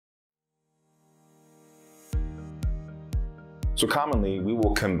So commonly, we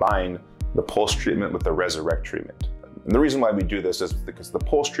will combine the pulse treatment with the Resurrect treatment. And the reason why we do this is because the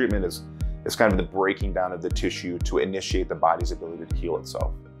pulse treatment is kind of the breaking down of the tissue to initiate the body's ability to heal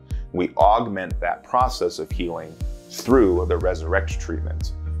itself. We augment that process of healing through the Resurrect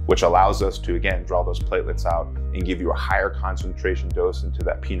treatment, which allows us to, again, draw those platelets out and give you a higher concentration dose into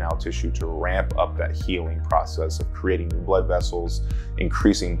that penile tissue to ramp up that healing process of creating new blood vessels,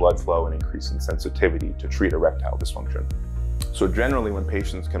 increasing blood flow, and increasing sensitivity to treat erectile dysfunction. So generally, when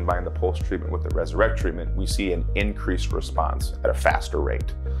patients combine the pulse treatment with the Resurrect treatment, we see an increased response at a faster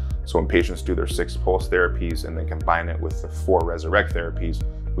rate. So when patients do their 6 pulse therapies and then combine it with the 4 Resurrect therapies,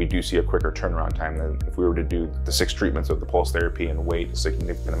 we do see a quicker turnaround time than if we were to do the 6 treatments of the pulse therapy and wait a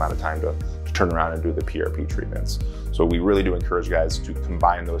significant amount of time to turn around and do the PRP treatments. So we really do encourage guys to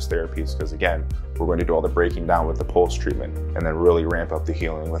combine those therapies because, again, we're going to do all the breaking down with the pulse treatment and then really ramp up the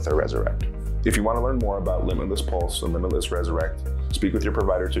healing with the Resurrect. If you want to learn more about Limitless Pulse and Limitless Resurrect, speak with your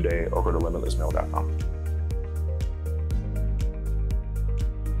provider today or go to limitlessmail.com.